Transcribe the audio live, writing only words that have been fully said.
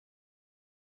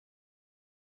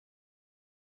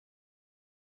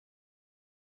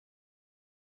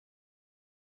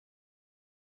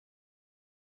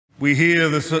We hear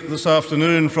this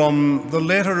afternoon from the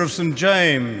letter of St.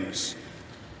 James.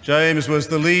 James was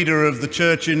the leader of the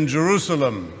church in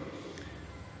Jerusalem,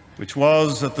 which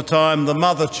was at the time the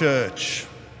mother church.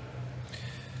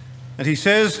 And he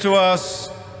says to us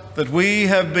that we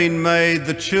have been made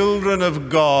the children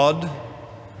of God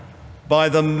by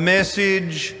the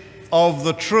message of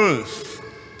the truth.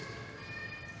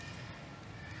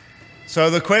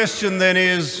 So the question then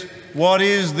is, what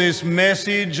is this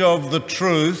message of the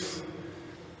truth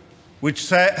which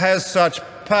has such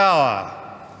power?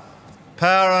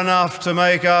 Power enough to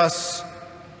make us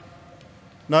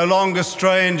no longer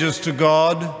strangers to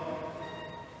God,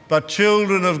 but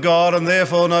children of God, and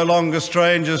therefore no longer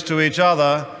strangers to each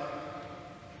other,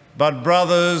 but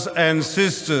brothers and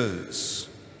sisters.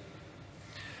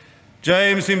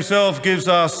 James himself gives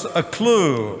us a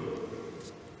clue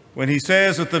when he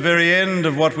says at the very end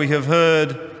of what we have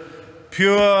heard,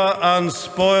 pure,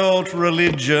 unspoilt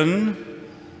religion,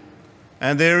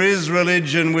 and there is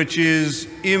religion which is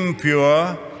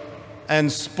impure and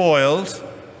spoilt,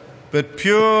 but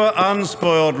pure,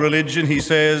 unspoiled religion, he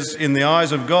says, in the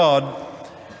eyes of God,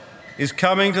 is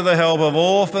coming to the help of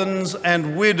orphans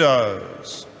and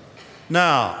widows.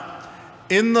 Now,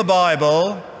 in the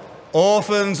Bible,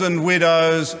 orphans and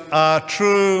widows are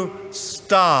true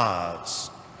stars.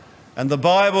 And the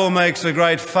Bible makes a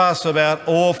great fuss about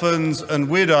orphans and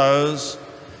widows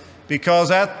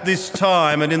because at this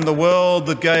time and in the world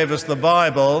that gave us the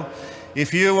Bible,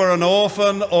 if you were an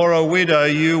orphan or a widow,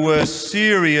 you were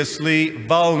seriously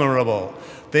vulnerable.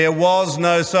 There was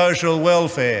no social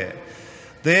welfare.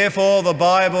 Therefore, the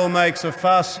Bible makes a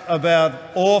fuss about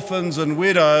orphans and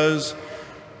widows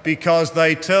because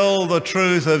they tell the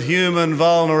truth of human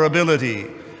vulnerability.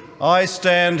 I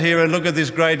stand here and look at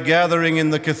this great gathering in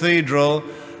the cathedral,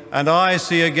 and I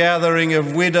see a gathering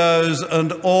of widows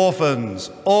and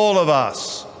orphans, all of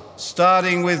us,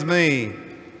 starting with me,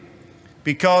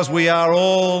 because we are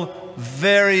all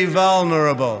very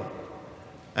vulnerable.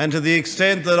 And to the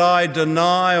extent that I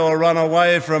deny or run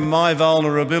away from my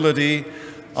vulnerability,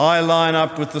 I line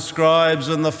up with the scribes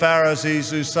and the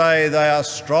Pharisees who say they are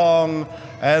strong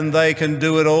and they can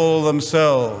do it all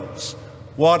themselves.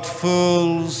 What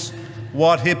fools,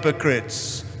 what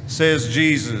hypocrites, says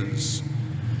Jesus.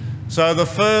 So the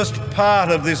first part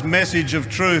of this message of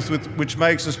truth which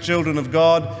makes us children of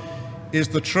God is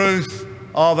the truth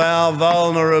of our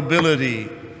vulnerability,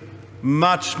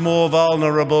 much more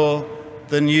vulnerable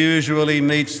than usually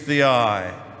meets the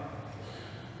eye.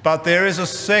 But there is a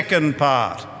second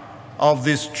part of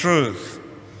this truth.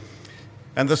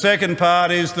 And the second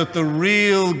part is that the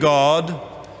real God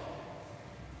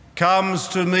comes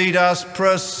to meet us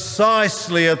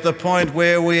precisely at the point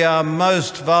where we are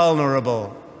most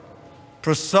vulnerable,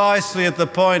 precisely at the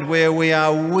point where we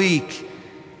are weak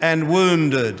and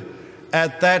wounded.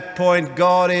 At that point,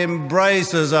 God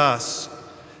embraces us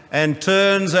and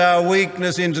turns our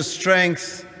weakness into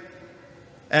strength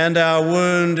and our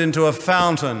wound into a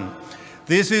fountain.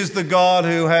 This is the God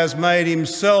who has made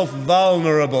himself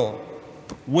vulnerable,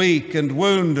 weak and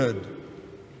wounded,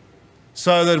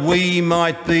 so that we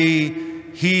might be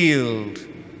healed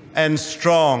and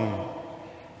strong.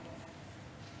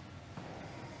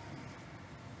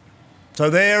 So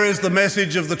there is the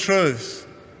message of the truth.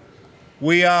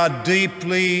 We are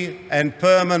deeply and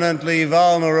permanently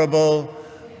vulnerable,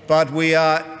 but we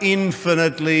are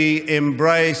infinitely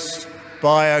embraced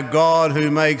by a God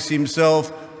who makes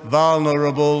himself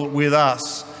vulnerable with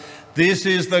us. This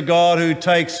is the God who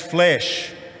takes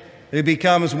flesh, who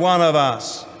becomes one of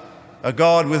us, a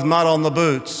God with mud on the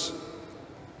boots.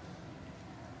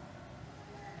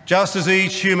 Just as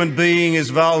each human being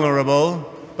is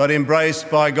vulnerable but embraced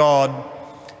by God,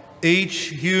 each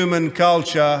human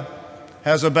culture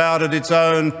has about it its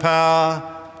own power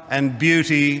and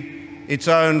beauty, its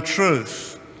own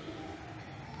truth.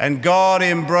 And God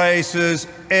embraces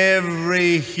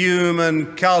every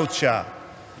human culture,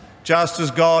 just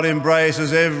as God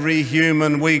embraces every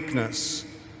human weakness.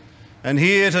 And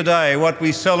here today, what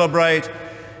we celebrate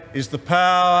is the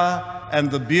power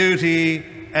and the beauty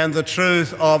and the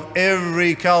truth of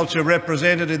every culture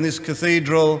represented in this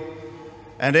cathedral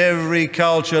and every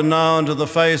culture known to the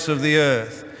face of the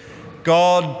earth.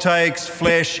 God takes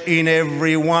flesh in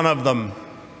every one of them.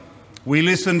 We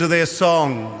listen to their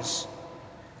songs.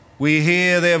 We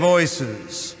hear their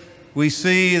voices. We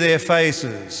see their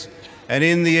faces. And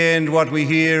in the end, what we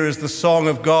hear is the song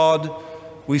of God.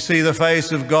 We see the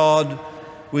face of God.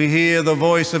 We hear the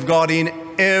voice of God in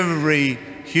every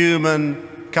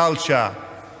human culture.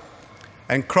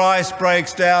 And Christ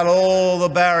breaks down all the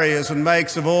barriers and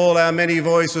makes of all our many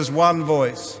voices one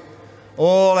voice.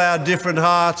 all our different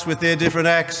hearts with their different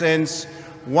accents,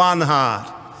 one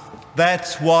heart.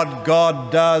 That's what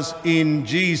God does in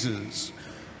Jesus.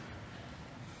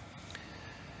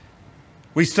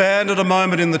 We stand at a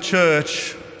moment in the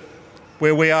church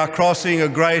where we are crossing a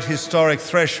great historic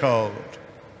threshold.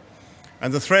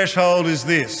 And the threshold is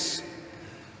this,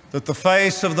 that the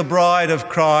face of the bride of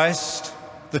Christ,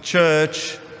 the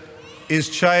church, is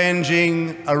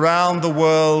changing around the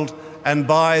world and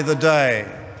by the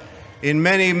day. In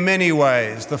many, many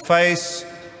ways, the face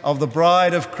of the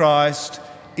bride of Christ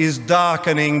is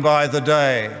darkening by the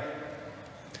day.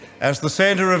 As the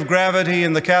centre of gravity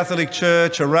in the Catholic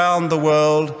Church around the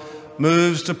world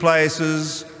moves to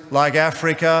places like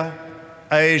Africa,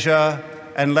 Asia,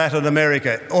 and Latin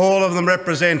America, all of them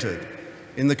represented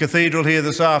in the Cathedral here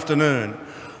this afternoon.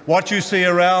 What you see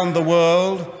around the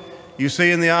world, you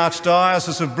see in the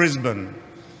Archdiocese of Brisbane.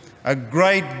 A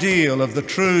great deal of the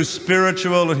true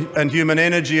spiritual and human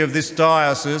energy of this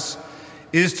diocese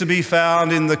is to be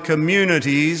found in the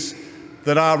communities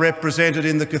that are represented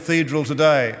in the Cathedral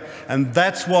today. And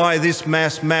that's why this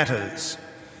Mass matters.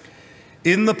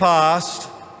 In the past,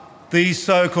 these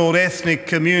so-called ethnic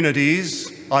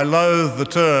communities, I loathe the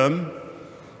term,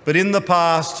 but in the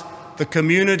past, the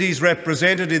communities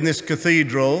represented in this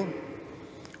cathedral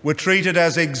were treated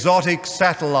as exotic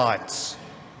satellites.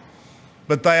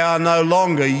 But they are no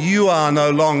longer, you are no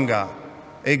longer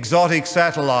exotic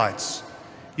satellites.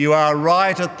 You are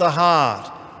right at the heart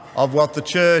of what the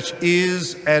Church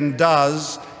is and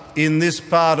does in this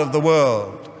part of the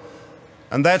world.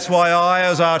 And that's why I,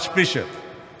 as Archbishop,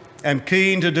 am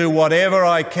keen to do whatever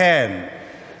I can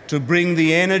to bring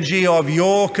the energy of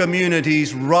your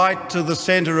communities right to the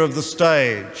centre of the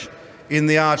stage in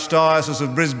the Archdiocese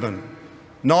of Brisbane,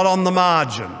 not on the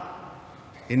margin.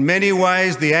 In many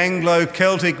ways, the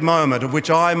Anglo-Celtic moment, of which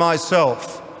I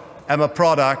myself am a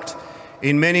product,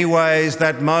 in many ways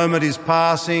that moment is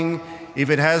passing, if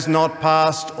it has not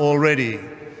passed already.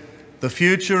 The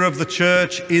future of the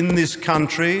Church in this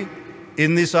country,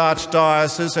 in this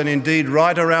Archdiocese, and indeed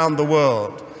right around the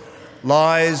world,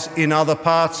 lies in other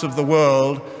parts of the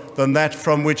world than that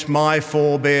from which my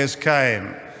forebears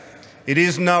came. It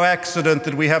is no accident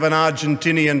that we have an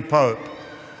Argentinian Pope,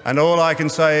 and all I can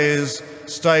say is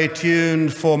stay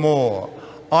tuned for more.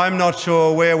 I'm not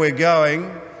sure where we're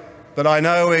going, but I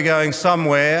know we're going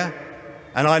somewhere,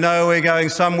 and I know we're going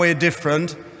somewhere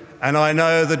different, and I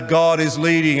know that God is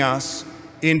leading us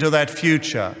into that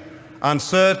future.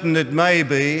 Uncertain it may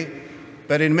be,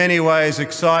 but in many ways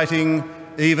exciting,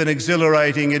 even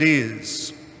exhilarating it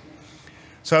is.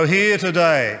 So here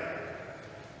today,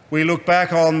 we look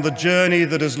back on the journey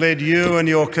that has led you and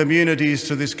your communities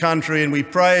to this country, and we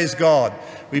praise God.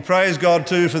 We praise God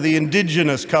too for the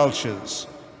indigenous cultures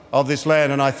of this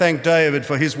land, and I thank David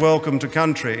for his welcome to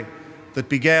country that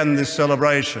began this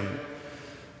celebration.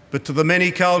 But to the many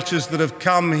cultures that have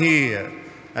come here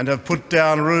and have put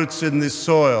down roots in this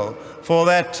soil, for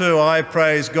that too I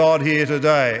praise God here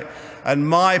today. And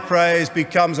my praise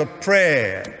becomes a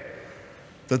prayer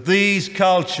that these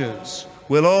cultures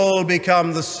will all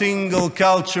become the single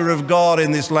culture of God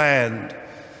in this land,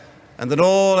 and that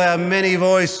all our many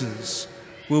voices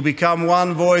will become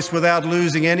one voice without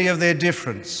losing any of their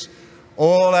difference.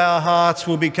 All our hearts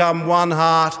will become one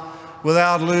heart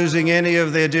without losing any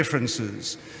of their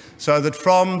differences, so that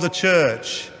from the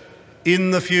Church,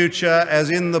 in the future as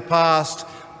in the past,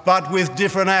 but with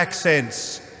different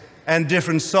accents and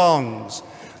different songs,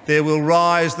 there will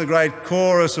rise the great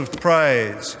chorus of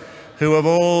praise, who of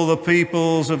all the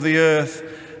peoples of the earth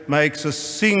makes a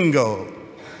single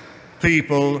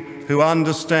people who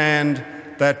understand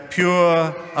that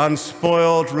pure,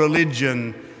 unspoiled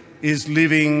religion is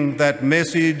living that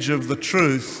message of the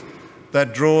truth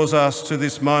that draws us to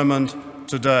this moment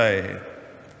today.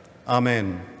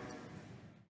 Amen.